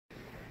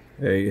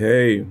Hey,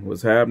 hey,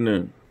 what's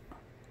happening?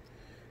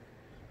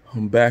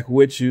 I'm back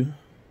with you.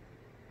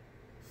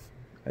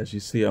 As you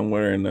see, I'm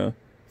wearing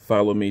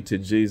Follow Me to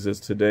Jesus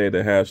today, the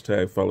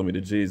hashtag Follow Me to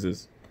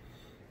Jesus.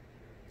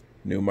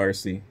 New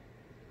Mercy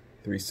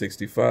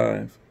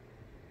 365.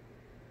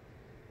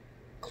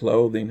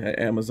 Clothing at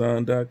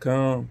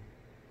Amazon.com.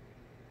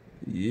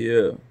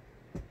 Yeah.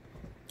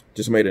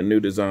 Just made a new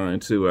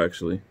design too,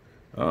 actually,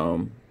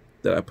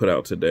 that I put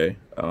out today.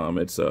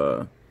 It's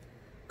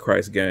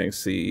Christ Gang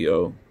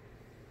CEO.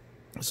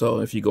 So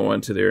if you go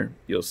into there,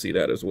 you'll see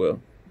that as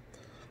well.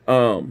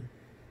 Um,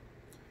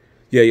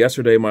 yeah,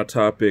 yesterday my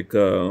topic,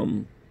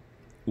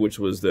 which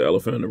was the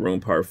elephant in the room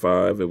part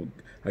five.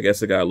 I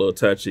guess it got a little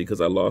touchy because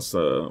I lost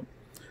some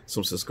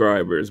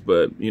subscribers,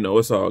 but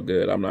it's all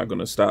good. I'm not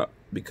gonna stop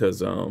because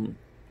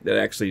that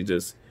actually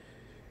just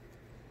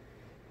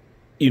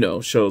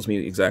shows me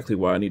exactly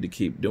why I need to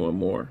keep doing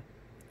more.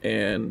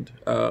 And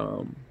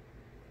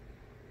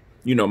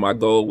my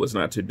goal was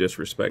not to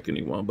disrespect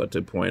anyone, but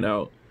to point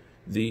out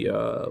the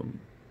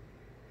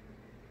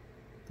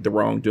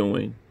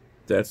wrongdoing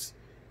that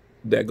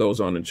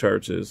goes on in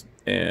churches,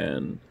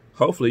 and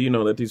hopefully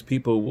that these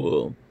people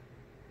will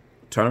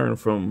turn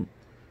from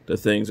the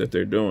things that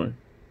they're doing.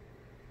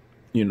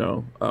 We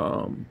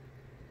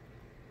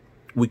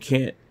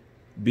can't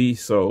be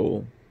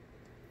so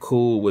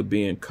cool with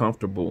being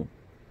comfortable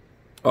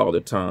all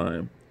the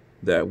time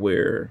that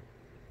where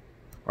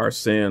our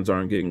sins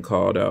aren't getting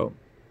called out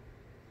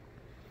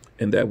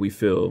and that we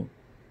feel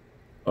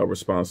a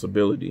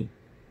responsibility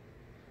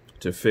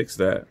to fix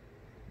that.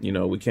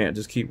 We can't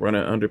just keep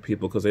running under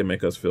people because they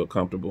make us feel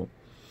comfortable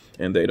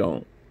and they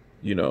don't,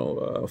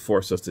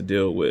 force us to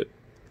deal with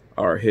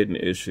our hidden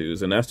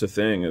issues. And that's the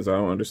thing, is I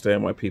don't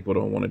understand why people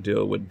don't want to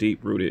deal with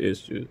deep-rooted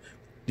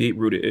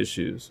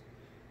issues.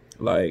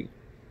 Like,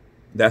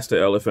 that's the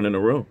elephant in the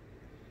room.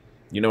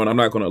 And I'm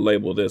not going to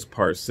label this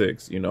part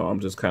 6. I'm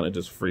just kind of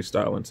just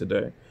freestyling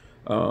today.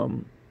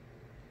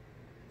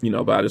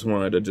 But I just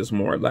wanted to just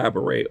more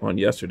elaborate on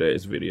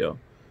yesterday's video.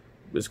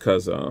 It's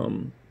because,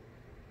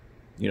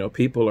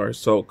 people are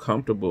so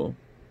comfortable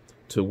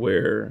to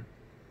where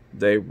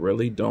they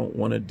really don't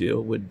want to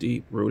deal with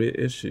deep-rooted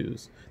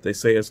issues. They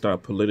say it's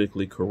not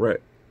politically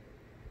correct.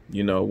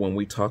 When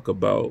we talk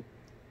about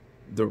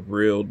the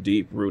real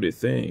deep-rooted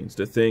things,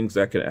 the things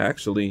that can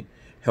actually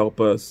help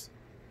us,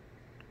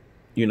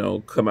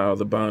 come out of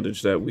the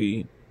bondage that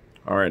we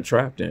are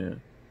entrapped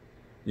in.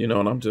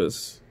 And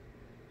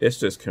it's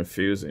just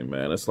confusing,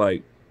 man. It's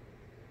like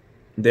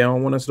they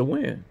don't want us to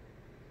win.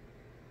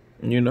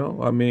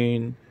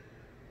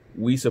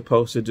 We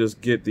supposed to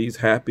just get these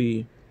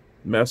happy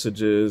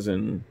messages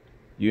and,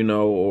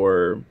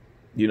 or,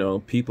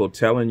 people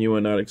telling you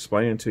and not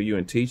explaining to you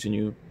and teaching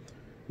you,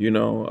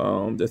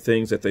 the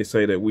things that they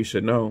say that we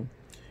should know.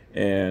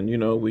 And,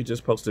 we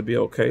just supposed to be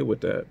okay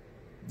with that.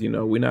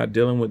 We're not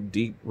dealing with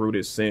deep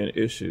rooted sin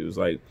issues.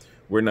 Like,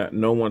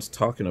 no one's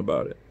talking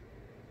about it,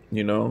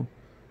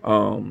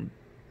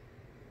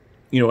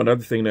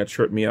 another thing that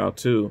tripped me out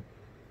too,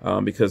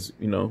 because,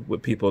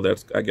 with people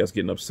that's, I guess,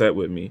 getting upset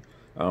with me,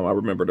 I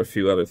remembered a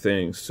few other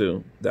things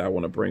too that I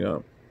want to bring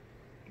up.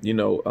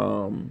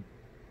 In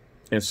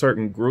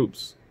certain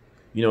groups,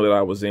 that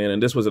I was in,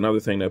 and this was another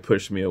thing that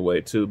pushed me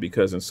away too,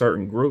 because in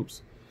certain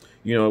groups,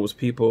 it was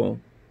people,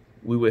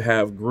 we would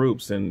have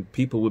groups and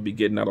people would be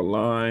getting out of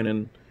line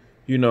and,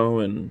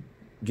 and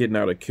getting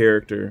out of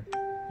character,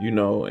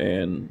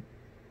 and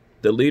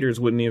the leaders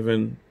wouldn't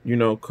even,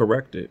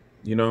 correct it.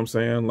 You know what I'm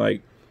saying?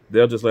 Like,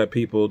 they'll just let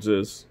people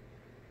just,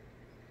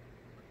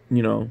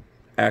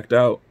 act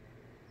out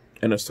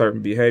in a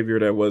certain behavior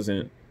that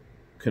wasn't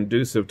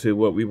conducive to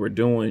what we were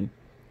doing,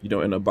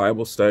 in a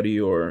Bible study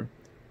or,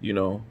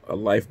 a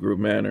life group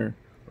manner,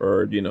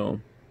 or,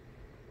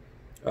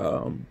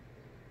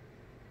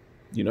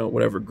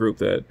 whatever group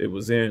that it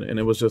was in. And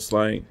it was just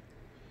like,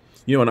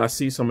 and I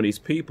see some of these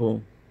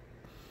people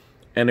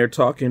and they're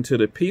talking to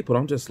the people.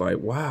 I'm just like,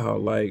 wow,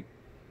 like,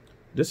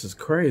 this is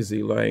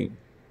crazy. Like,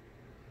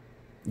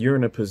 you're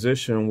in a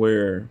position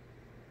where,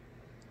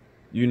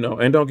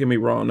 and don't get me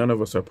wrong, none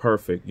of us are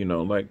perfect,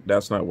 like,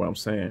 that's not what I'm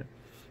saying.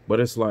 But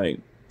it's like,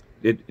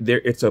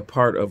 it's a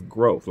part of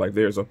growth. Like,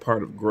 there's a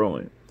part of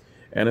growing.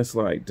 And it's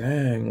like,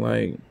 dang,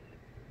 like,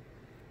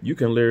 you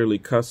can literally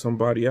cuss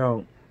somebody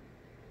out,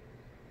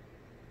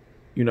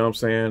 what I'm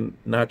saying,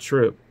 not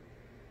trip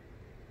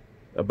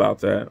about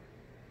that,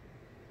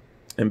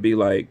 and be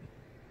like,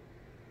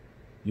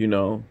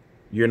 you're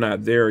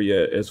not there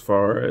yet as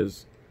far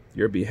as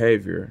your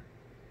behavior,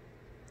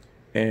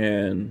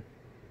 and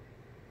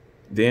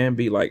then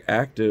be like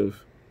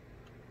active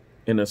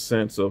in a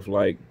sense of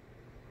like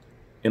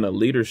in a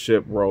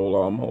leadership role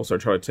almost, or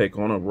try to take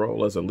on a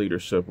role as a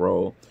leadership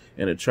role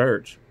in a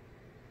church,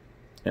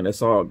 and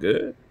it's all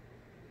good.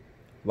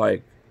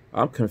 Like,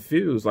 I'm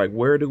confused. Like,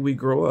 where do we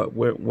grow up?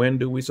 When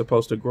do we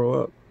supposed to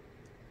grow up?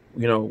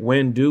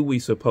 When do we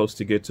supposed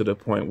to get to the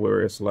point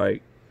where it's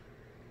like,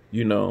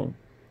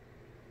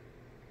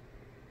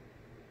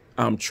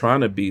 I'm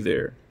trying to be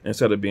there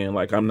instead of being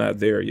like, I'm not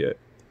there yet.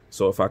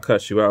 So if I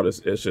cut you out,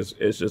 it's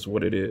just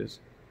what it is.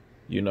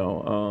 you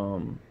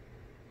know,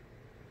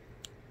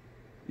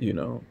 you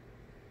know,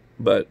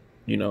 but,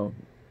 you know,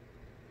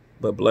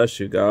 but bless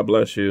you, God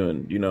bless you.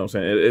 And you know what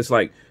I'm saying? It's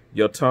like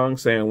your tongue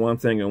saying one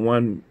thing in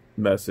one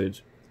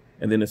message,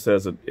 and then it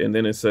says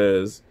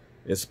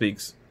it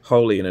speaks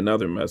holy in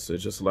another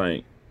message. It's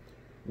like,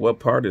 what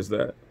part is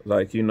that?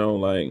 Like, you know,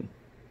 like,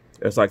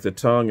 it's like the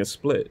tongue is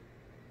split.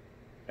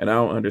 And I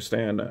don't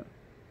understand that,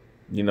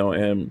 you know,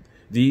 and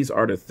these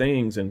are the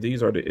things and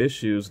these are the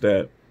issues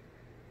that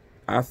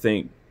I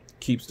think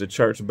keeps the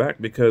church back,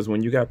 because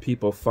when you got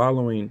people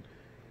following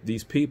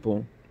these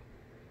people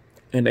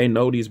and they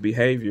know these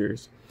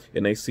behaviors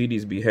and they see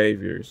these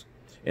behaviors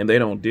and they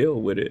don't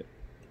deal with it,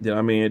 then,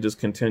 I mean, it just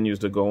continues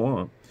to go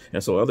on.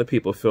 And so other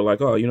people feel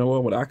like, oh, you know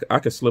what, I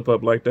could slip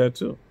up like that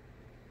too.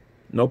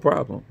 No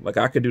problem. Like,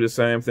 I could do the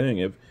same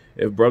thing.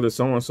 If brother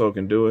so-and-so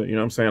can do it, you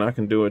know what I'm saying, I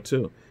can do it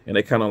too. And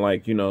they kind of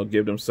like, you know,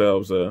 give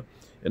themselves an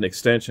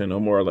extension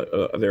or more like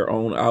their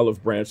own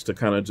olive branch to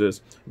kind of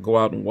just go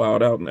out and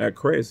wild out and act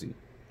crazy,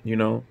 you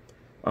know,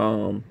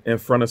 in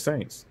front of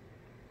saints.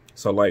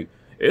 So like,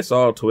 it's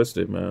all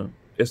twisted, man.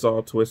 It's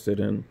all twisted.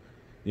 And,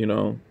 you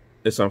know,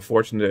 it's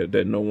unfortunate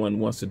that no one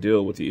wants to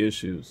deal with the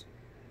issues.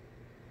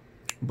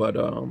 But,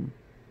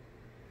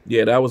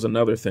 yeah, that was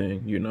another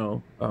thing, you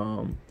know,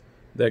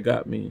 that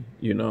got me,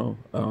 you know.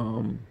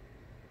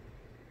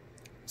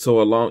 So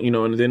along, you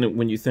know, and then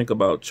when you think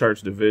about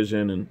church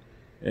division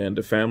and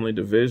the family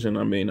division,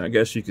 I mean, I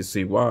guess you could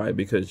see why,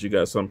 because you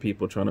got some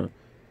people trying to,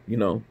 you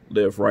know,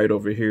 live right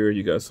over here.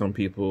 You got some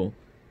people,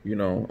 you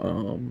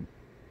know,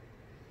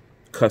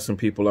 cussing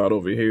people out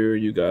over here.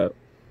 You got,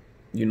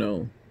 you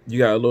know, you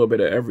got a little bit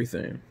of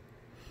everything.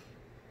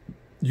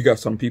 You got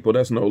some people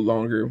that's no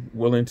longer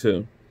willing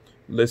to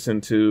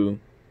listen to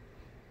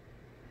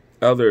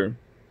their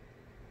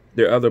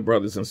other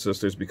brothers and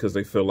sisters because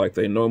they feel like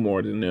they know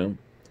more than them,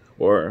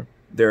 or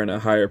they're in a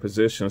higher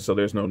position, so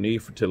there's no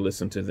need to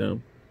listen to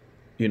them,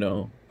 you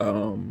know.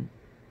 And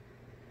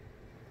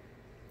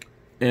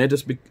it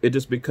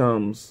just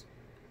becomes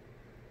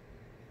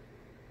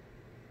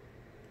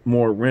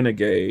more of a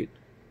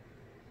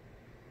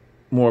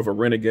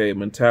renegade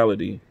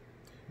mentality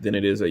than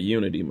it is a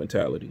unity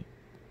mentality.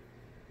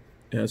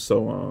 And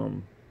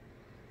so,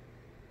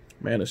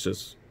 man,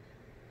 it's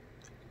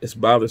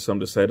bothersome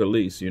to say the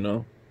least, you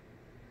know.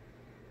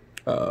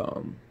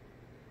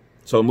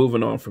 So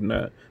moving on from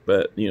that,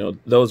 but, you know,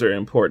 those are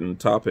important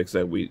topics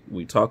that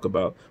we talk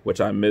about, which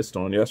I missed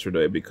on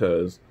yesterday,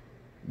 because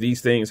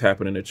these things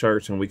happen in the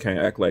church and we can't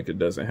act like it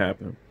doesn't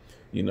happen,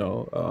 you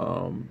know.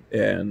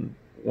 And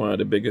one of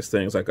the biggest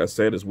things, like I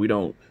said, is we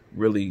don't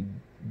really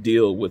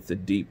deal with the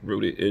deep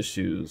rooted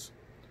issues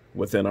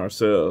within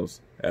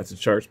ourselves as a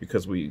church,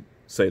 because we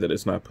say that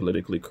it's not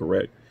politically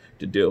correct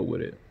to deal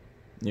with it,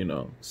 you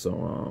know.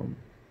 So,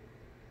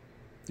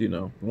 you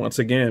know, once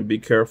again, be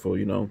careful,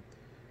 you know.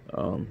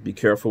 Be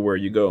careful where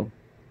you go.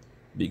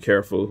 Be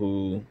careful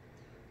who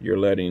you're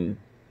letting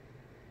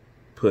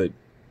put,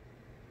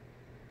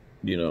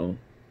 you know,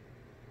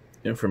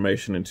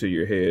 information into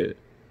your head.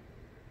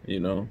 You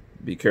know,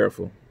 be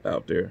careful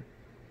out there.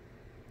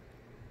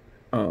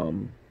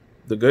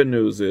 The good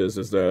news is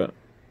that,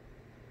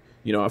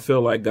 you know, I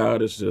feel like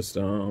God is just,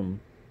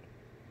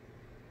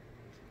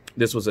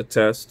 this was a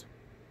test.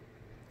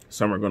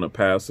 Some are going to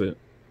pass it.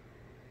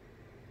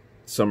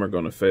 Some are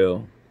going to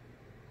fail.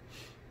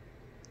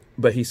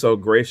 But he's so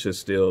gracious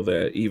still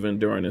that even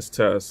during this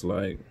test,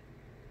 like,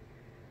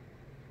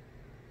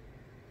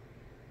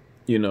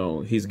 you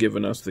know, he's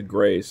given us the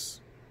grace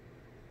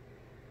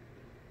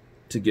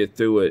to get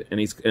through it.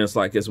 And it's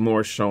like, it's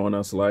more showing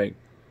us like,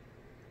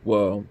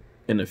 well,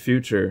 in the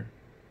future,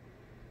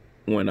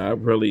 when I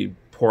really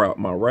pour out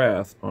my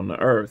wrath on the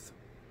earth,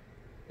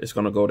 it's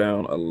going to go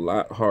down a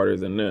lot harder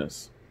than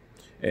this.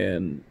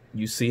 And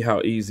you see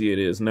how easy it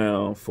is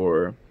now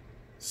for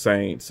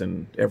saints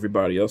and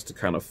everybody else to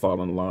kind of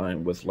fall in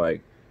line with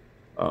like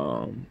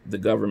the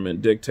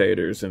government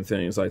dictators and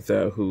things like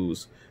that,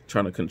 who's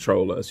trying to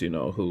control us, you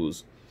know,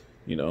 who's,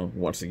 you know,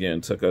 once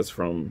again took us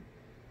from,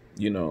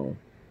 you know,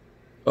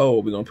 oh,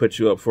 we're going to put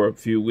you up for a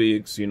few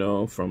weeks, you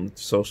know, from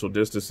social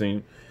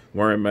distancing,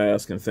 wearing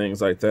masks and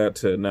things like that,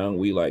 to now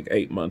we like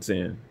 8 months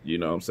in, you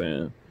know what I'm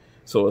saying?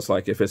 So it's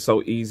like, if it's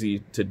so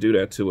easy to do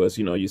that to us,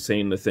 you know, you've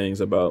seen the things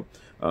about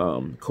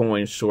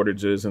coin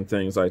shortages and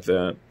things like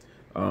that,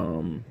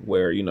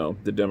 where, you know,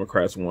 the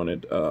Democrats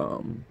wanted,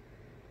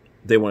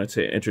 they wanted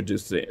to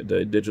introduce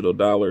the digital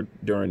dollar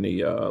during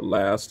the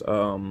last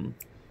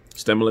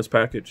stimulus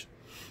package,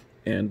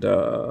 and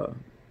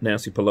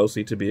Nancy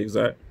Pelosi, to be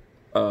exact.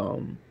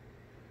 And,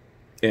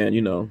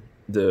 you know,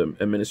 the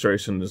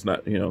administration is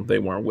not, you know, they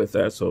weren't with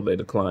that, so they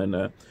declined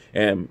that.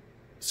 And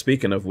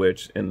speaking of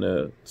which, in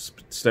the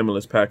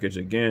stimulus package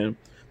again,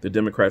 the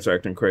Democrats are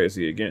acting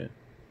crazy again.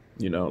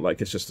 You know,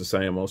 like, it's just the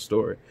same old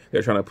story.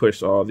 They're trying to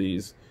push all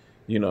these,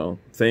 you know,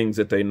 things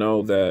that they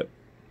know that,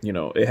 you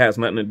know, it has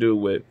nothing to do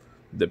with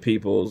the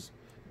people's,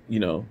 you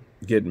know,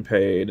 getting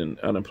paid and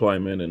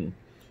unemployment and,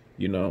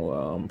 you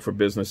know, for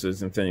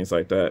businesses and things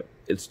like that.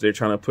 They're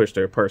trying to push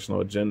their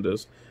personal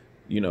agendas,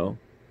 you know,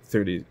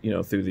 through these,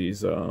 through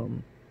these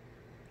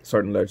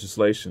certain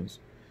legislations,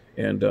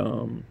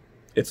 and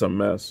it's a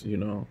mess,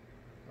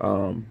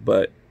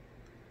 but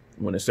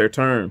when it's their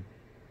turn,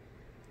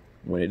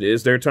 when it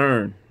is their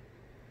turn,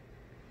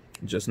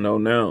 just know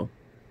now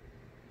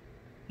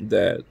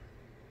that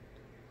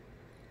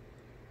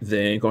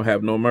they ain't gonna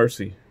have no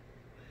mercy.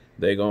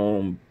 They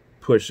gonna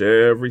push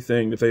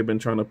everything that they've been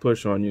trying to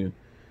push on you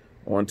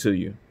onto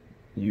you.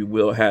 You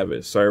will have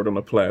it served on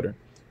a platter,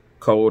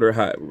 cold or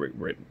hot,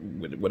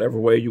 whatever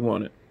way you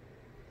want it.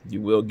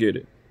 You will get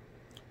it.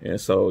 And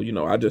so,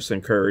 I just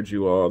encourage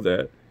you all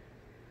that,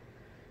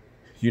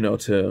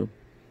 to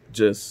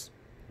just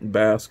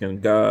bask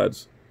in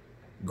God's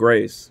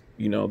grace,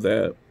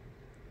 that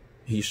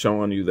he's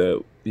showing you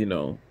that,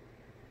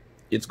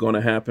 it's going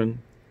to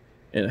happen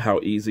and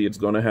how easy it's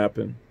going to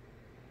happen.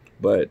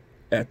 But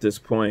at this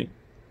point,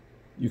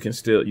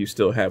 you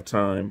still have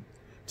time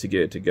to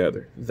get it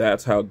together.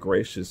 That's how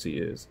gracious he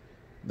is.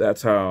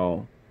 That's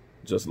how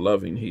just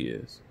loving he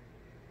is.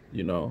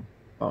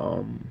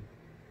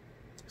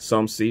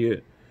 Some see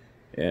it,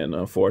 and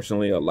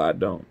unfortunately a lot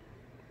don't.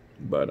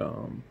 But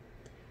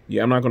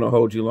yeah, I'm not going to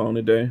hold you long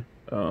today.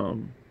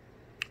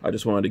 I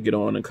just wanted to get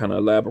on and kind of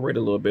elaborate a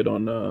little bit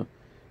on the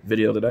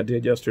video that I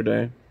did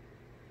yesterday.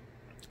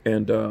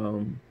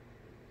 And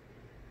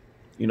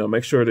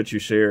make sure that you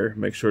share,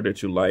 make sure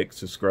that you like,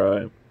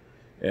 subscribe,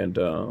 and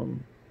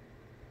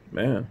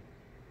man,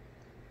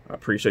 I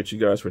appreciate you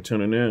guys for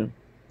tuning in.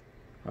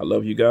 I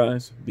love you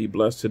guys. Be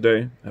blessed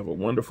today. Have a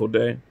wonderful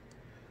day.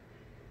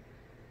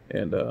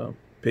 And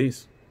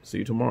peace. See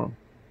you tomorrow.